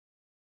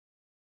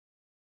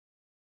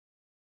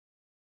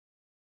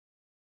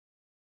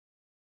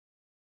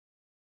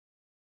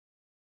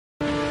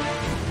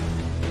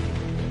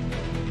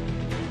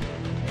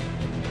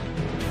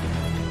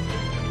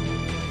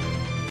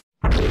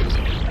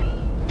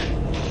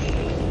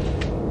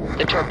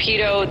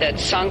torpedo that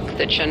sunk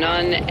the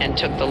Cheonan and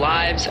took the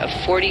lives of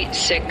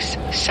 46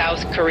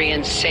 South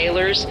Korean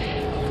sailors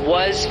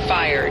was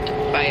fired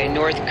by a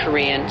North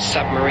Korean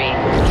submarine.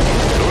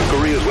 North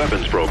Korea's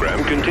weapons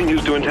program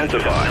continues to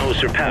intensify. Now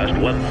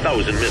surpassed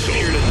 1,000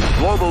 missiles.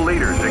 Global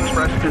leaders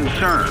expressed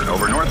concern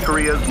over North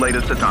Korea's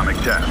latest atomic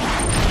test.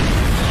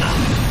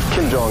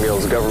 Kim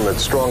Jong-un's government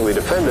strongly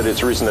defended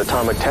its recent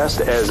atomic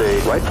test as a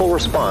rightful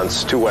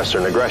response to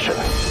Western aggression.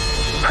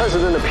 The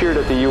president appeared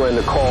at the UN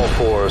to call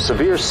for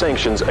severe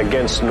sanctions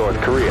against North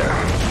Korea.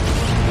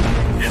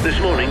 This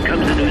morning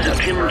comes the news of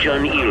Kim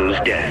Jong-il's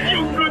death.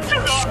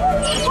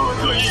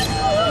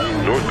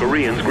 North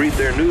Koreans greet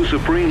their new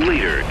supreme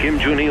leader, Kim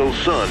Jong-il's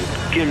son,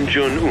 Kim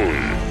Jong-un.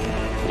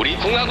 우리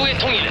공화국의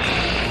통일은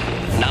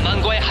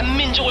남한과의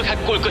한민족을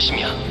갖고 올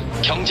것이며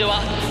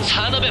경제와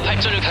산업의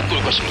발전을 갖고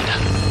올 것입니다.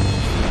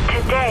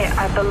 Today,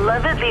 our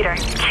beloved leader,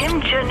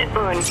 Kim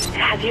Jong-un,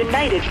 has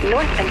united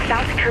North and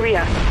South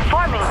Korea,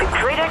 forming the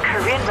Greater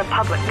Korean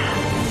Republic.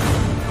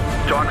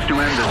 Talks to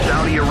end the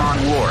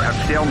Saudi-Iran war have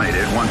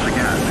stalemated once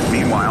again.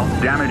 Meanwhile,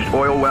 damaged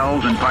oil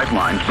wells and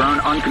pipelines burn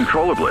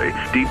uncontrollably,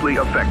 deeply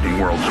affecting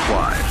world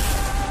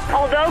supplies.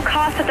 Although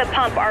costs at the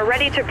pump are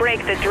ready to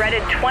break the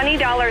dreaded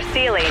 $20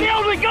 ceiling, the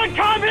only good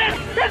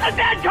communist is a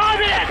dead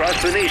communist!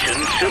 Across the nation,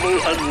 civil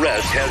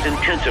unrest has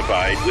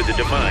intensified with the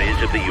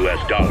demise of the U.S.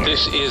 dollar.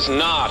 This is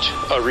not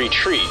a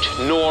retreat,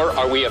 nor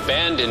are we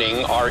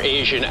abandoning our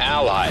Asian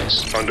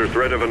allies. Under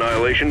threat of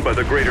annihilation by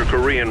the Greater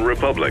Korean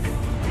Republic,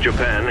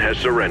 Japan has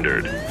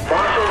surrendered.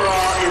 Martial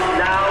law is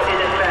now in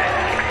effect.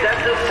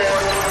 Excessive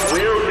force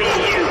will be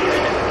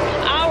used.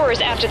 hours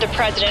after the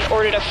president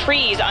ordered a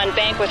freeze on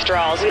bank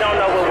withdrawals. We don't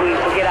know where we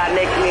will get our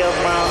next meal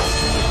from.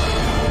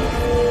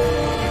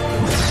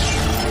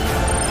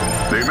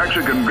 The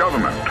Mexican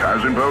government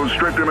has imposed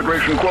strict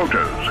immigration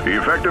quotas,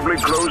 effectively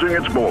closing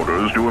its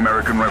borders to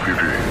American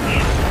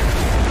refugees.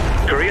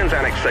 Koreans'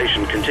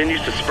 annexation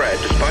continues to spread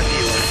despite the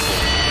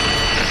U.S.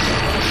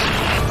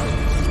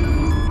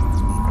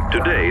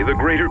 Today, the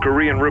Greater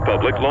Korean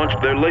Republic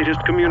launched their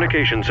latest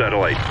communication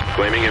satellite,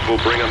 claiming it will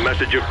bring a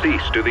message of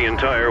peace to the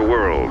entire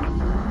world.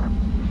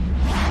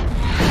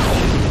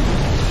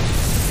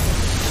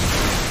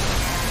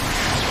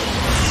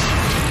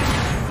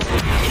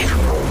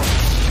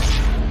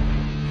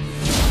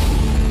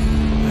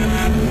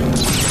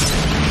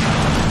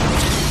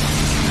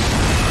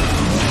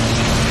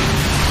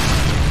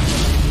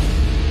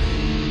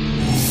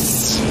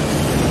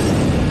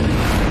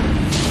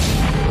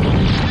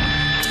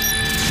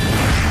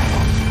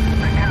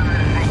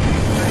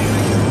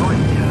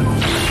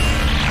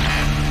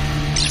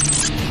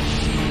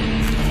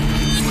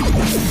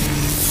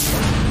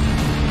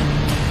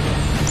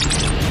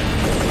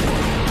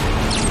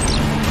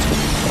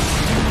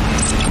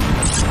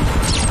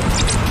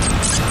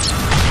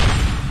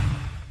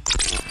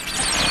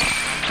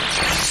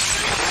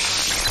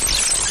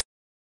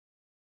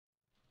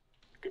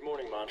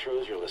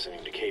 You're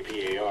listening to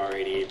KPAR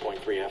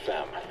 88.3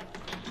 FM.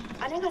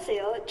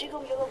 안녕하세요.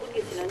 지금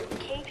여러분께서는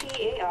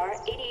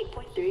KPAR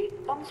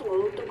 88.3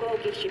 방송으로 듣고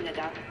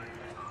계십니다.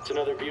 It's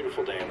another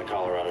beautiful day in the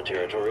Colorado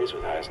territories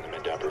with highs in the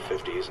mid to upper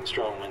 50s and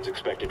strong winds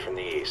expected from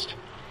the east.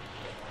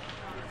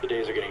 The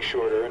days are getting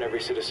shorter and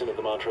every citizen of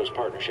the Montrose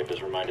Partnership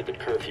is reminded that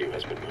curfew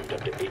has been moved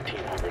up to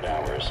 1,800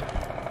 hours.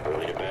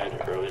 Early to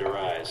bed, early to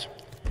rise.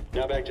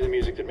 Now back to the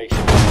music that makes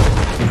you...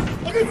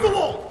 Against the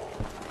wall!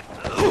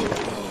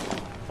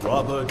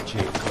 Robert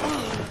Jacob,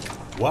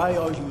 why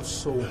are you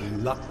so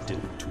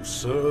reluctant to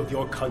serve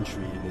your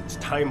country in its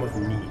time of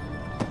need?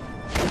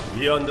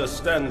 We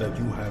understand that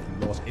you have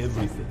lost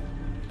everything,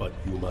 but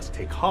you must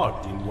take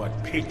heart in what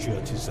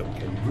patriotism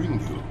can bring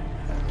you.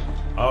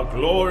 Our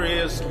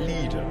glorious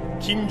leader,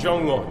 Kim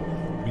Jong-un,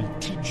 will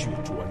teach you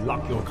to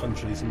unlock your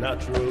country's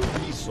natural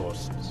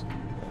resources,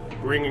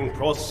 bringing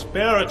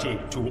prosperity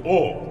to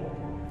all.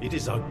 It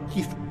is a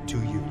gift to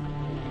you.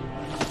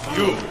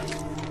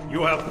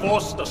 You have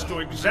forced us to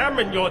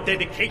examine your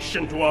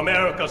dedication to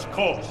America's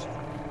cause.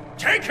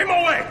 Take him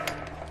away!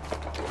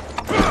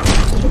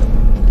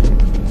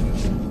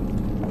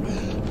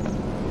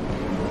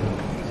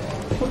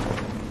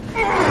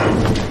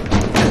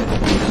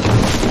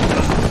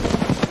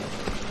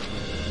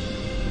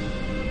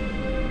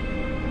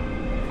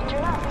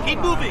 Keep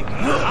moving!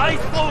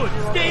 Eyes forward!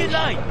 Stay in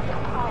line!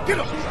 Get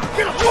up!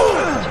 Get up!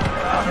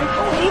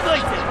 Move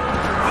like this!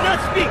 Do not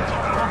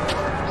speak!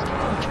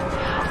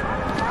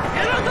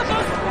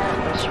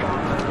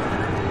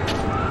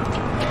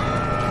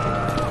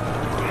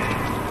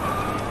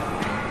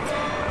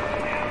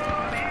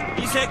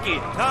 이 새끼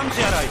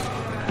감시하라.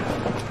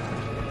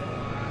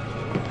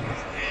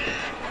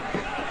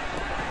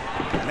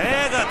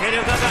 내가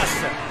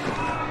데려가갔어.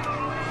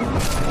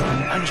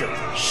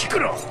 앉아,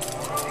 시끄러.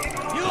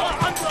 You are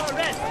under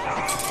arrest.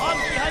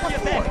 Arms behind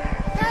your back.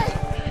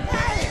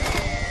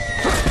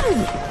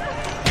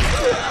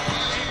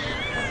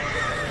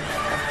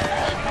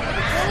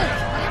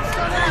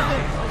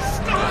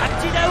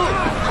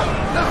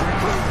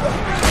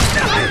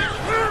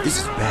 This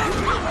is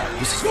bad.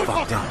 This is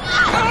fucked up.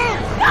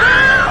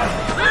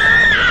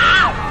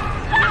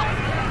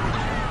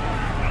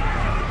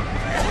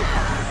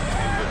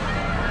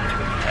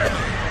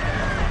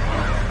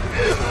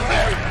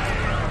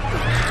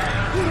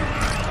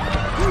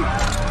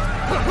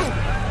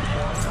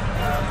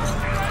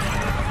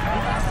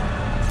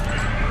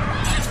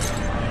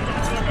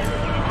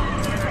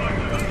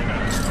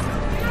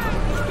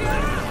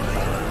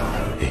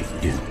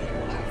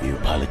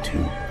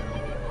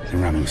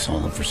 saw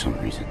them for some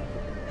reason.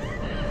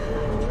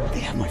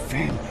 They have my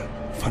family.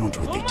 If I don't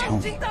do what they tell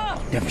me,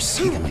 I'll never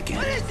see them again.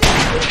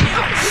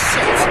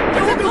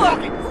 Don't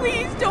look!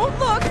 Please, don't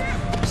look!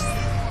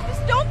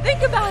 Just don't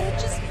think about it.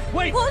 Just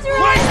close your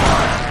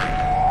eyes.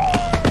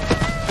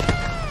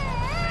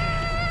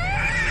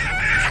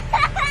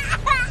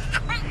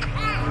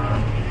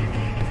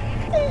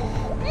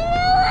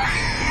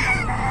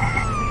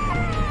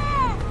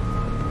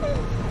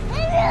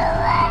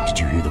 Did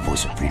you hear the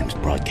Voice of Freedom's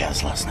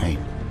broadcast last night?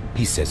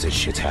 He says this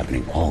shit's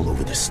happening all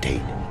over the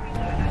state.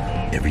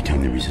 Every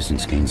time the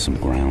resistance gains some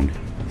ground,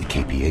 the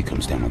KPA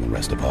comes down on the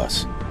rest of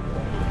us.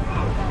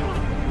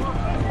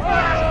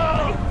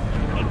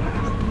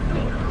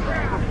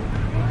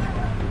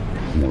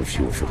 More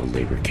fuel for the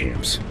labor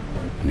camps.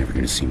 Never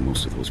gonna see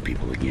most of those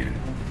people again.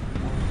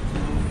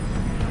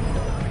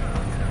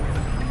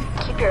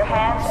 Keep your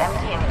hands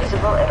empty and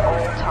visible at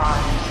all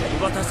times.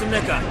 누가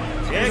탔습니까?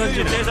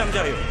 예근집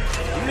대상자요.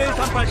 인레이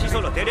탐팔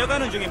시설로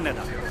데려가는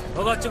중입니다.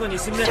 허가증은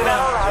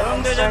있습니까?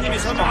 정 대장님이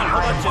서명한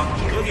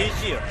허가증 여기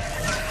있지요.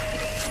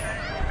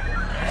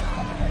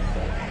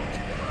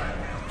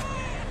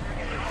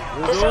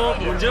 This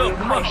immediately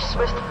punish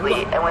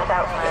swiftly and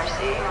without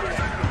mercy.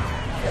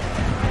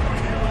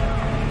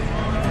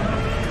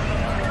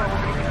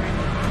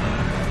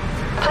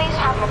 Please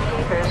have your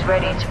papers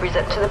ready to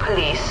present to the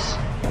police.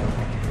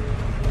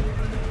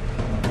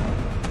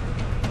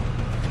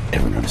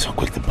 Ever notice how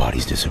quick the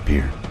bodies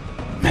disappear?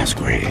 Mass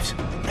graves.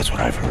 That's what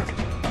I've heard.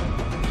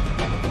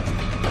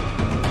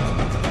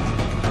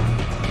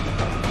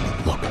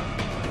 Look,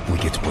 when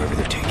we get to wherever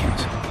they're taking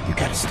us, we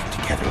gotta stick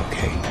together,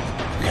 okay?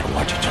 We gotta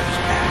watch each other's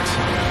backs.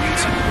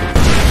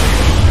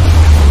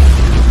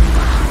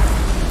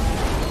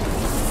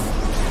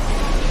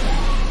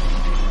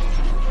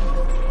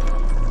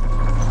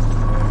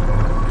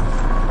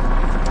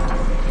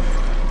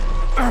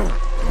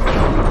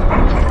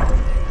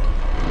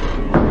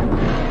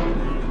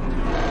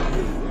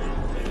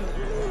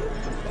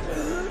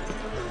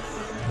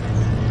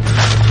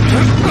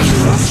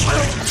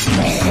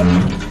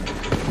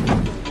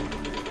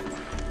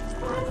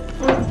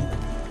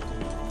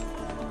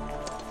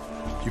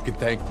 You can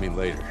thank me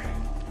later.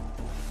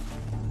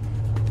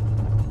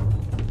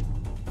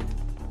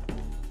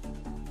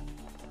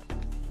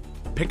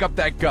 Pick up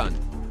that gun.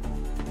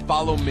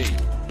 Follow me.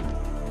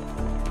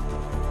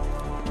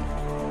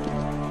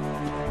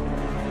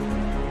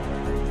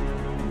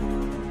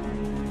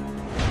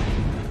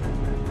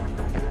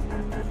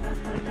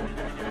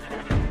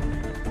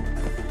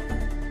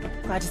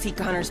 Glad to see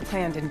Connor's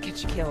plan didn't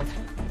get you killed.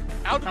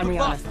 Out the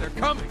bus, they're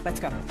coming. Let's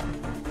go.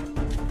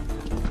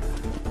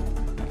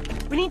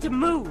 We need to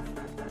move.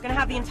 We're gonna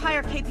have the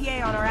entire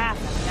KPA on our ass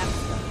after that.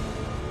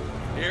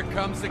 Here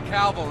comes the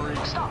cavalry.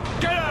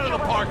 Get out of the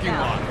parking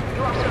lot.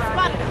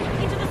 Spotted them.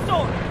 Into the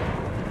store.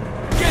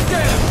 Get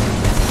down.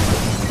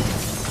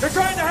 They're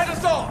trying to head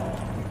us off.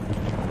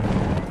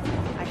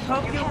 I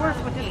hope you're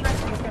worth what this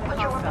rescue is gonna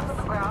cost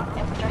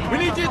us. We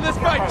need you in this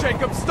fight,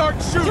 Jacob.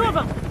 Start shooting. Two of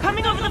them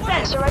coming over the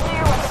fence.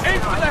 Aim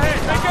for the head.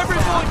 Make every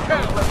bullet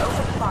count.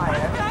 Open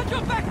fire.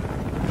 Jump back.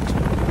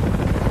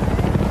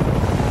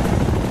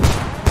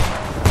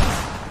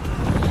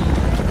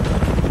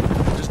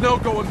 No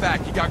going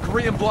back. You got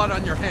Korean blood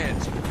on your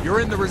hands.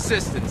 You're in the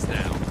resistance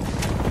now.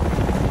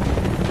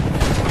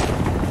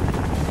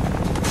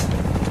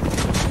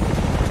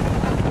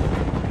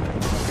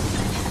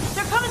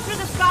 They're coming through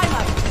the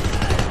skylight.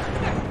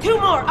 Two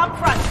more up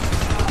front.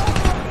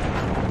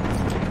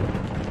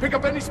 Pick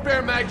up any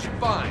spare mags you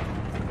find.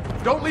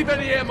 Don't leave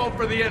any ammo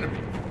for the enemy.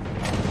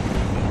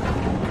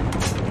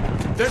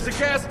 There's a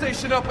gas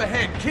station up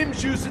ahead.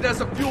 Kim's used it as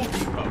a fuel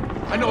depot.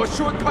 I know a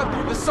shortcut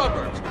through the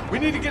suburbs. We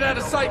need to get out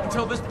of sight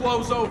until this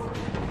blows over.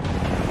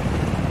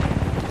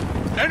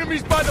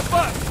 Enemies by the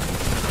bus!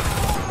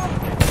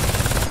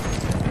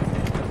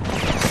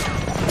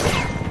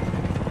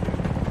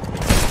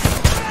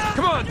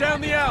 Come on,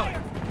 down the alley!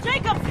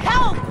 Jacob,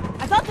 help!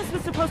 I thought this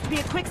was supposed to be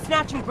a quick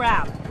snatch and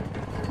grab.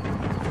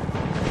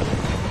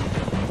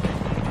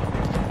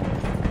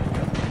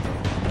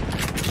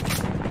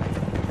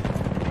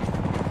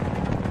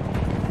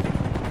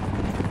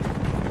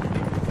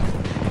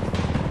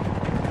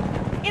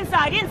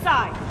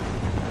 Inside!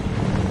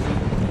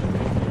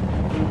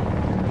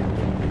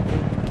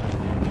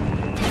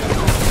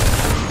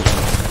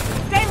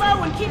 Stay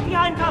low and keep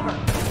behind cover.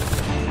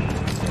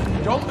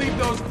 Don't leave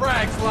those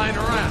frags lying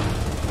around.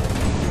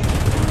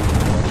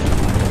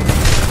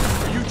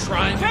 Are you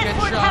trying to get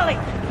shot? Kelly.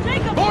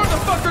 Jacob. More of the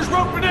fuckers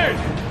roping in!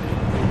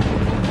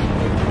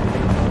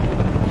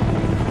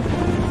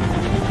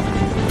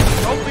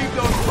 Don't leave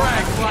those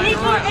frags lying Need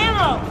more around.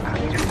 ammo!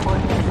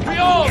 We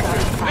all do!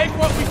 Make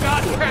what we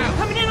got count!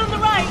 Coming in on the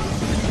right!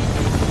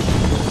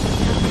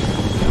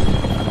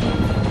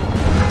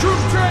 Troop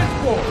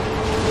transport!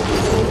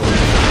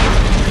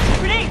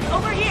 Grenades,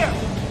 over here!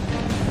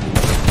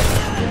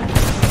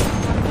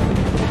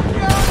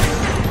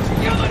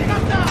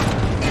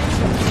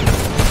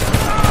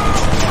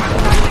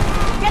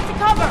 Get to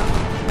cover!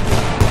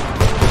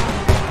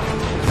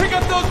 Pick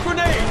up those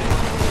grenades!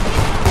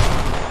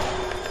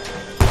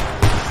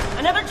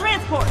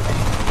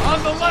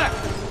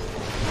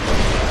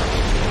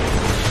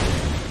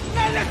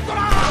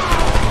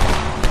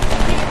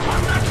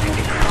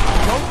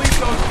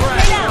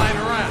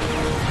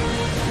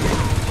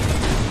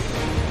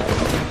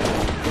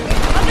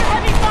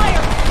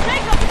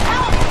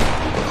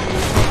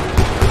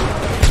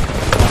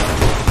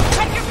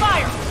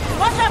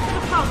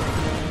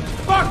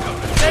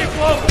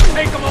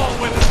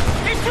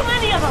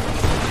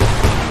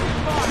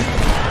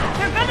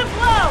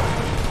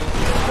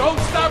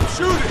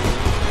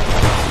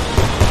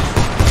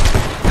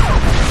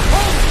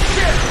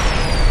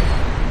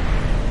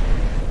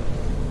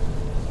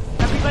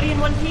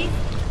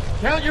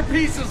 Count your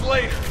pieces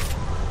later.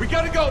 We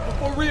gotta go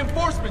before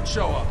reinforcements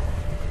show up.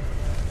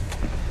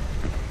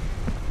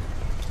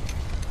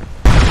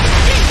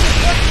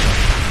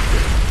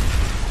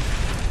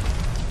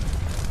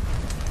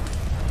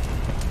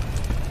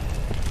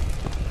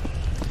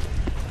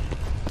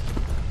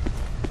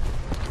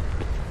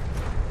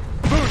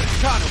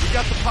 We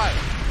got the pilot.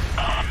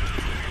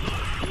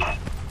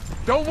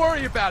 Don't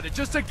worry about it,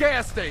 just a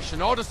gas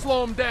station, ought to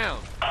slow him down.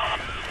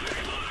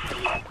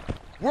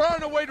 We're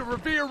on our way to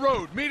Revere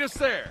Road, meet us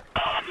there.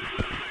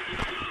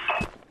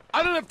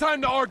 I don't have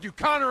time to argue,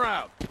 Connor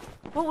out.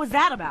 What was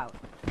that about?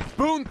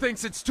 Boone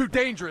thinks it's too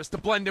dangerous to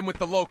blend in with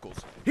the locals.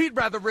 He'd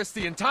rather risk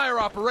the entire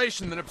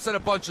operation than upset a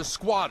bunch of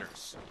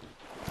squatters.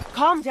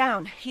 Calm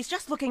down, he's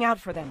just looking out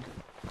for them.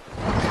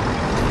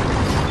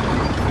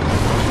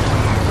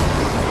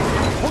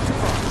 Hold your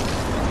front.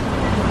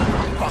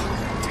 Fuck,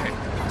 Ted.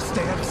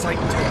 Stay out of sight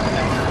and turn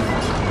back.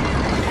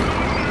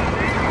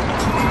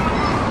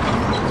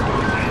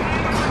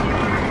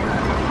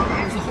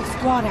 There's a whole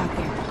squad out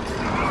there.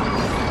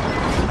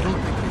 I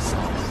don't think they saw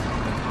us.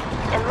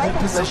 In light of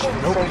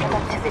local insurgent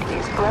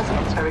activities,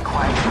 residents are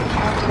required to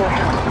return to their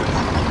homes.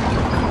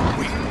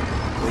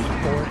 Wait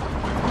for it.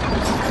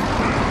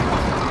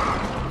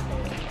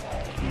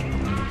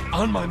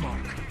 On my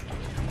mark.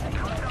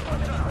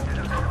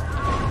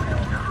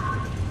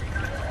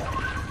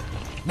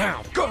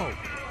 Now, go!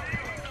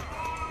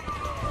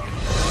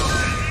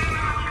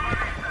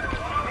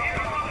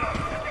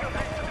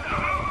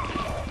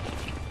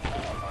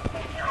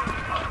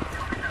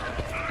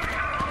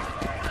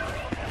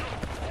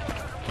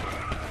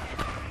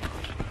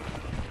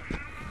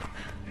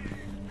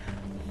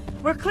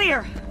 We're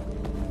clear.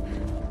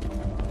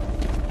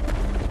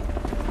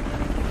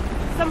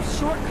 Some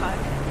shortcut.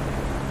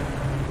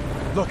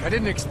 Look, I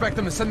didn't expect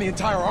them to send the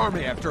entire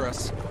army after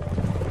us.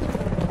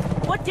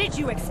 What did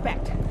you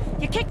expect?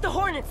 You kicked the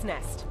hornet's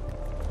nest.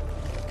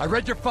 I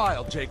read your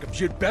file, Jacobs.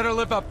 You'd better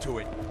live up to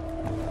it.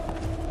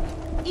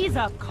 Ease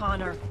up,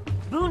 Connor.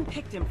 Boone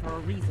picked him for a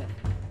reason.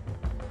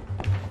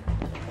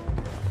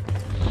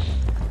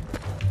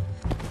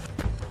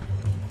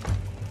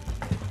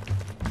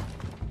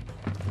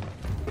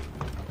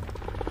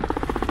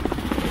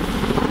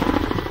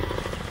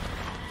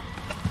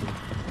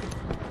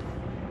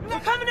 They're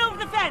coming over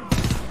the fence!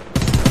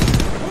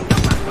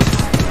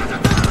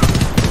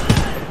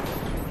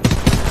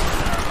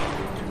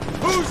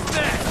 Who's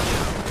next?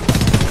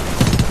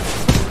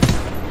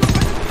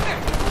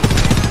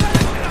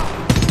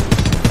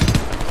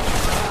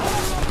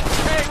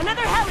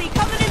 Another heli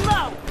coming in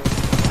low!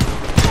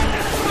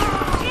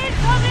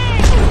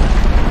 Incoming!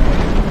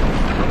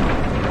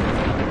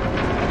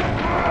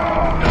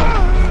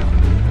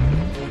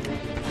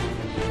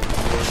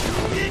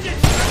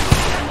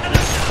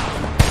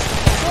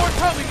 More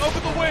coming over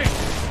the wing!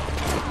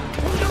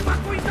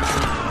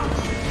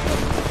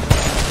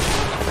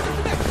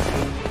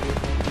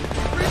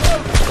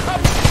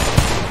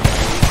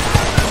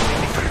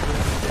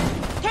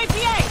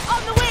 KPA,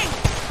 on the wing!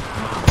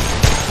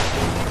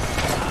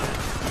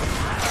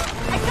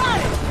 I got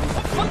it!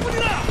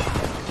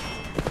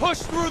 Push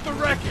through the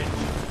wreckage!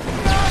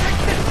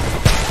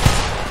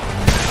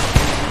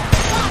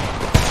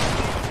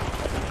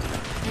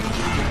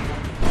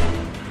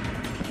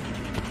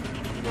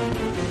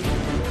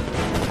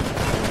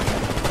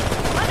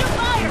 Under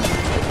fire!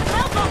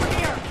 Help over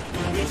here!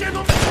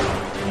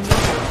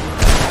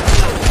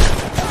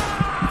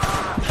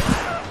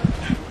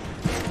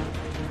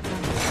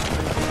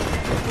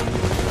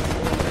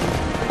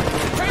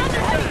 Under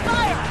heavy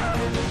fire!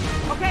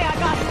 Okay, I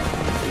got it.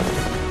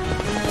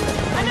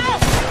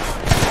 Enough!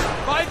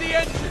 By the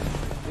engine!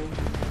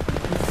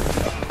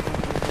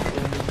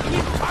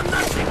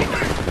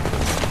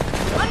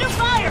 Under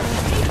fire!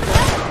 Need some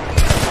help!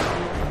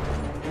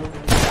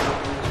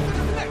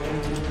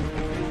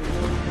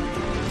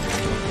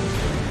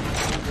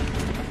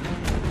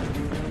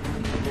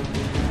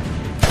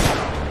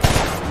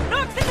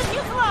 Norks in the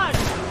fuselage!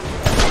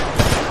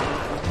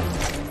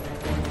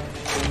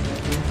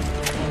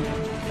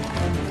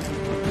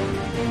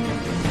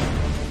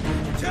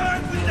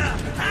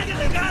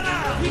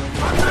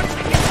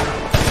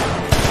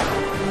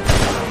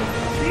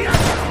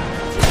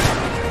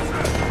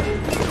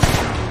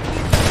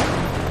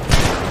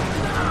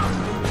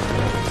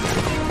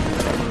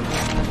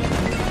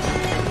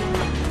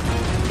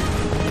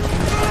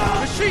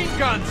 Machine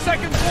gun,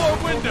 second floor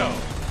window!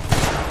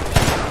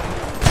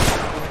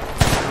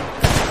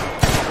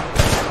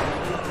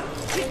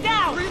 He's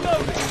down!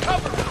 Reloading,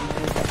 cover!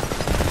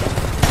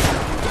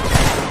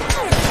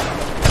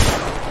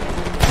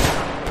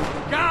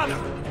 Got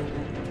him!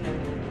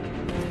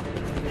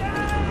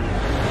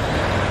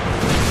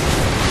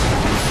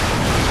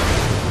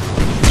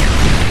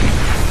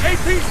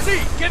 APC,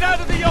 get out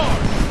of the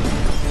yard!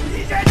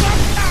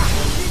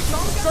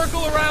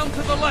 Circle around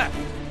to the left.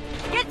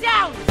 Get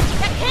down!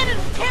 That cannon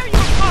will tear you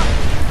apart!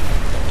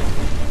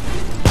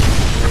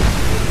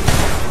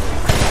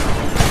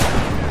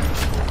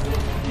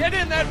 Get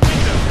in that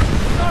window!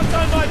 Not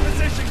on my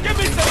position! Give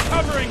me some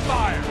covering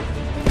fire!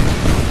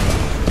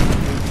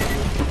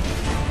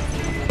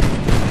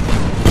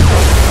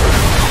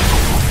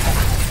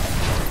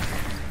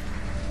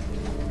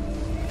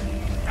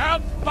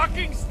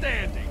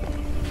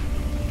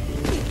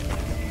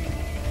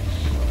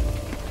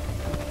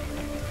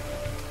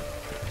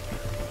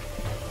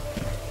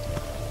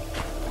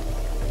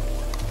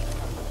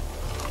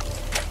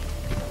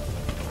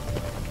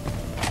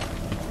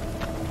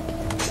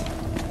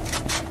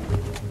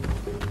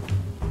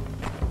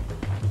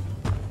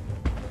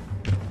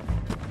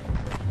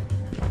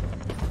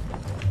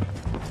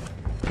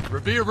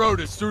 Revere Road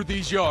is through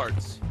these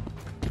yards.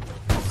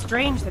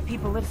 Strange that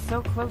people live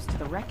so close to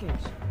the wreckage.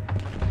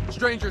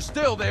 Stranger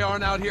still, they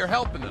aren't out here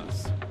helping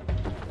us.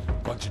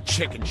 Bunch of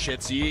chicken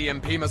shits, the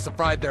EMP must have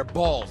fried their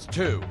balls,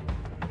 too.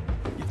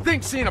 You'd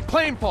think seeing a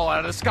plane fall out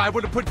of the sky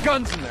would have put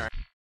guns in there.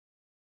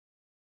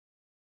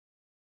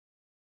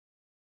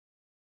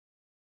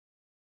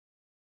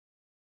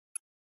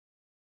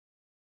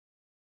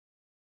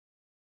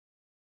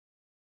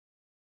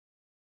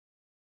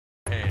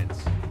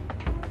 Hands.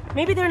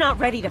 Maybe they're not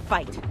ready to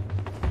fight.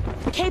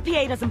 The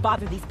KPA doesn't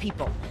bother these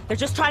people. They're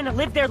just trying to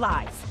live their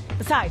lives.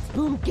 Besides,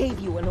 Boone gave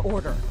you an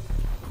order.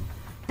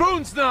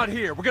 Boone's not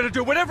here. We're gonna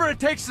do whatever it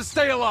takes to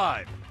stay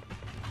alive.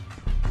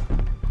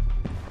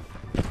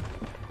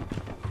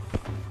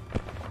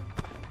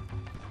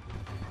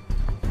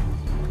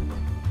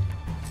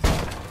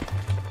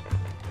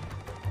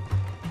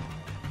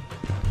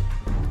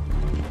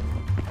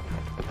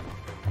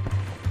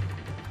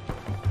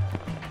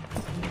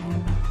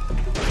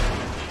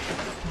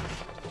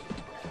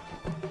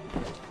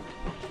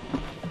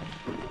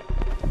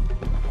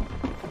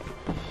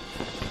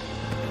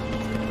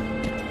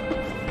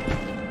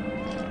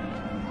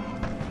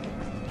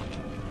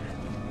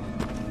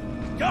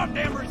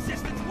 Goddamn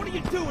resistance! What are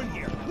you doing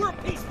here? We're a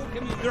peaceful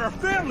community. There are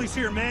families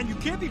here, man. You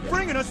can't be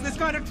bringing us this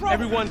kind of trouble.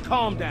 Everyone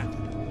calm down.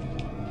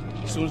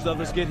 As soon as the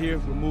others get here,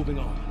 we're moving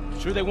on.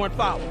 Sure they weren't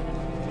following?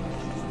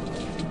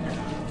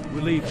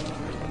 We're leaving.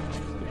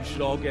 You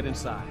should all get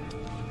inside.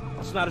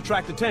 Let's not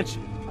attract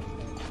attention.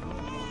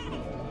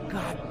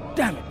 God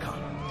damn it, Connor.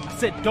 I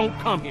said don't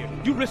come here.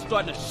 You risk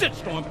starting a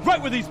shitstorm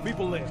right where these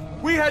people live.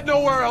 We had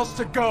nowhere else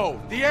to go.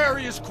 The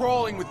area's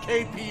crawling with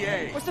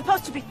KPA. We're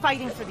supposed to be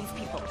fighting for these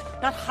people,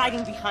 not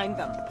hiding behind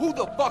them. Who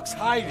the fuck's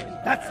hiding?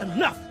 That's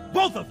enough!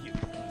 Both of you!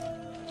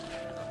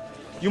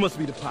 You must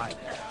be the pilot.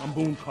 I'm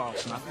Boone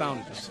Carlson. I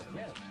founded this city.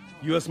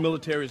 U.S.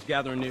 military is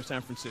gathering near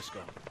San Francisco.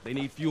 They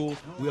need fuel.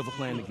 We have a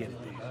plan to get it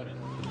there.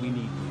 But we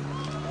need you.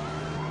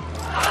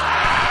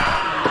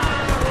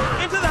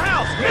 Into the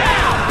house!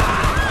 Now!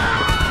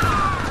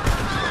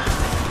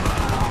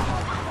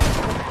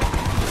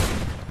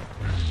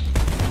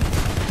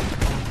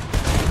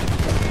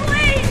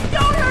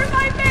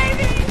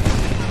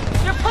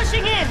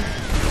 Pushing in!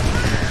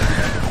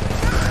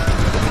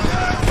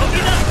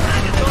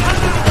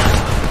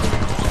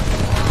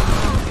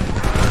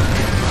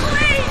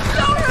 Please,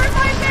 don't hurt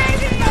my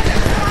baby!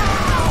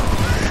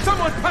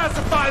 Someone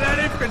pacify that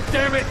infant,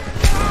 damn it!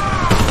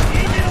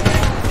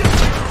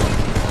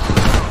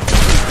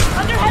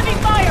 Under heavy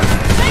fire!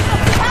 Make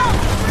up the help!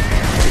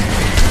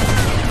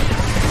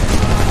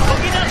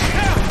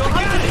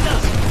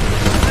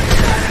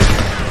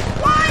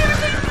 Why are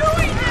they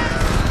doing this?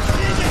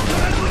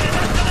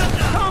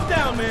 Calm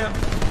down, ma'am.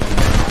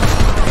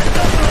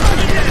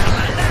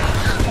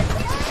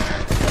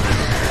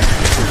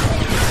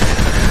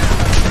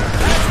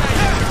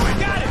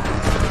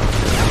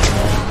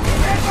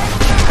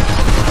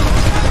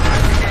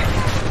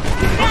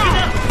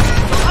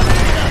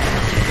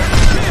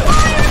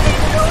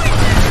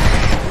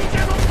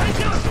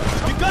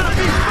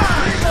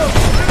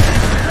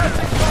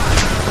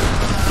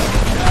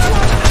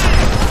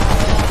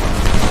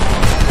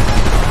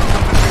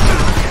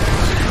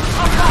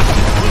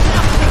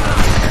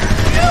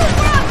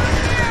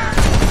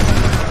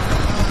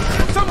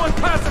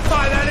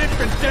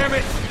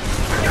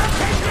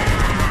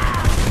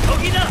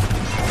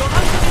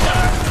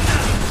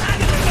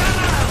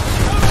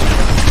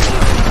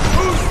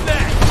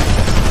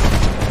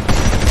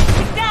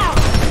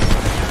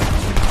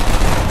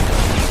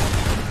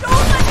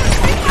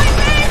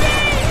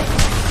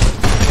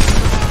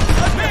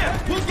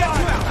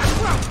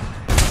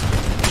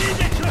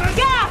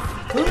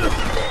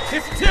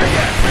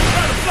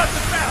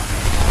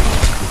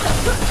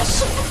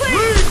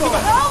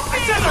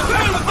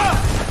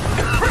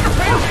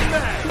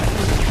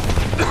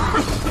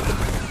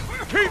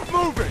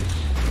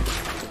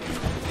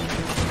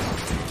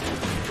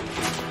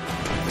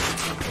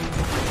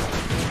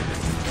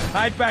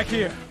 Hide back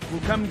here.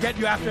 We'll come and get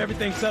you after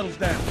everything settles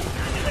down.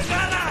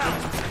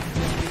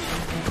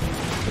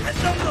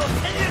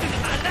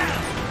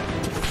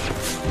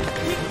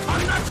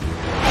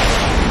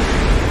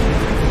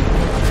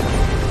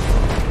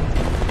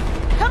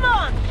 Come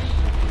on!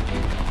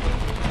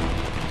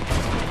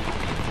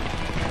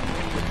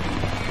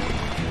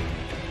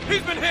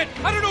 He's been hit!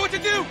 I don't know what to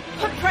do!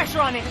 Put pressure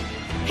on it!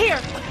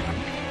 Here!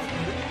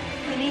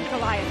 We need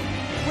Goliath.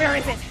 Where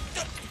is it?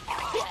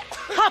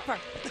 Hopper!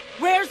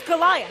 Where's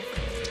Goliath?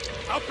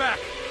 Out back!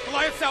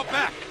 Goliath's out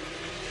back!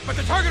 But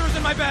the target was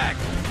in my bag!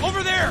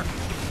 Over there!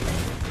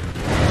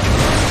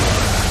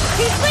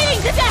 He's bleeding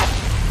to death!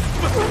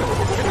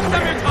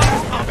 Send me a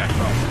combat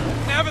drone!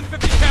 Nav and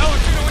 50 cal or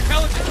Juno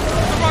intelligence!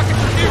 The rockets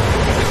are here!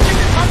 Just keep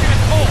your target at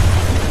cold!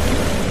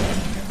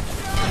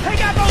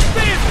 Take out those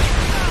fins!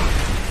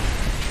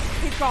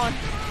 He's gone.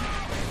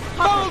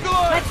 Follow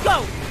Goliath! Let's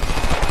go!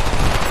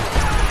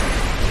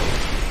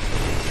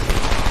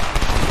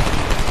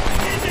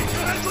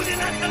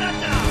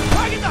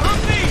 Target the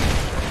Humvee!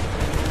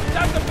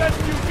 That's the best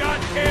you got,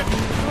 Kim!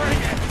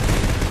 Bring it!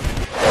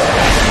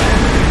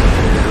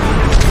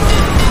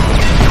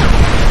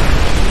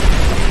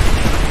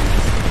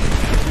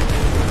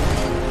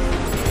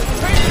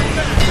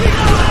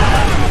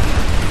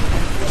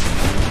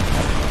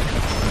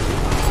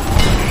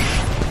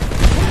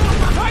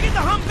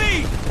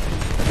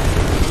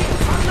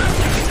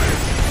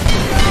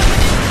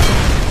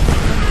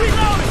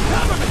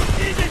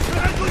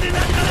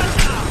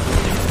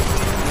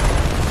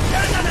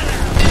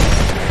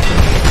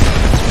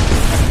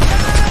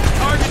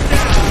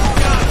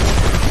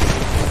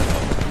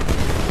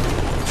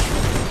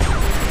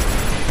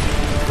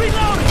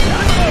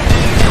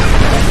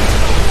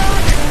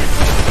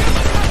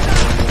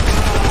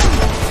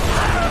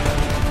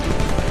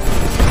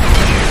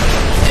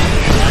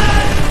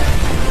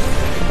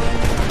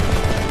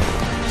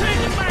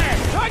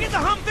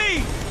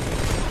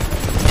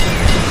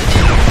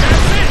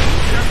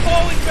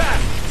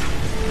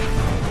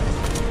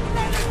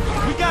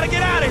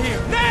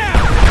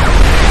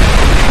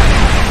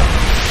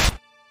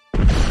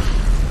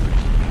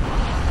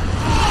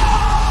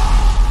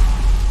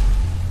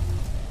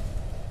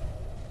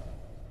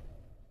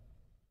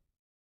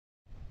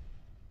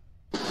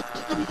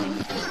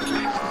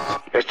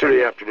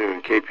 Yesterday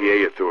afternoon,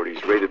 KPA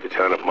authorities raided the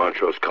town of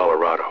Montrose,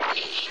 Colorado.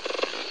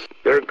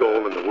 Their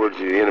goal, in the words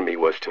of the enemy,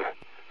 was to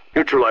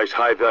neutralize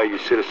high-value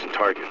citizen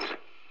targets.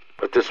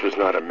 But this was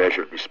not a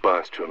measured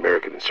response to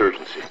American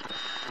insurgency.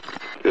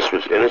 This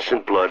was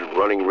innocent blood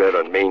running red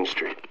on Main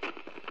Street.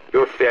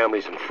 Your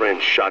families and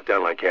friends shot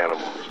down like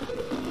animals.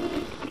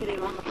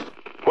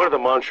 One of the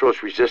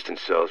Montrose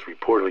resistance cells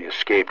reportedly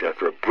escaped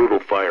after a brutal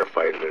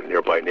firefight in a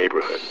nearby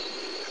neighborhood.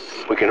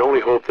 We can only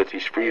hope that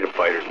these freedom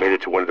fighters made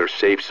it to one of their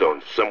safe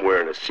zones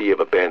somewhere in a sea of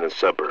abandoned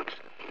suburbs.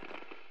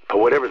 But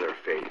whatever their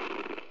fate,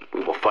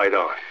 we will fight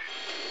on.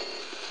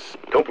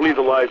 Don't believe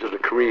the lies of the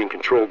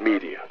Korean-controlled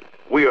media.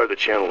 We are the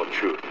channel of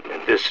truth,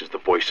 and this is the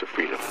voice of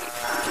freedom.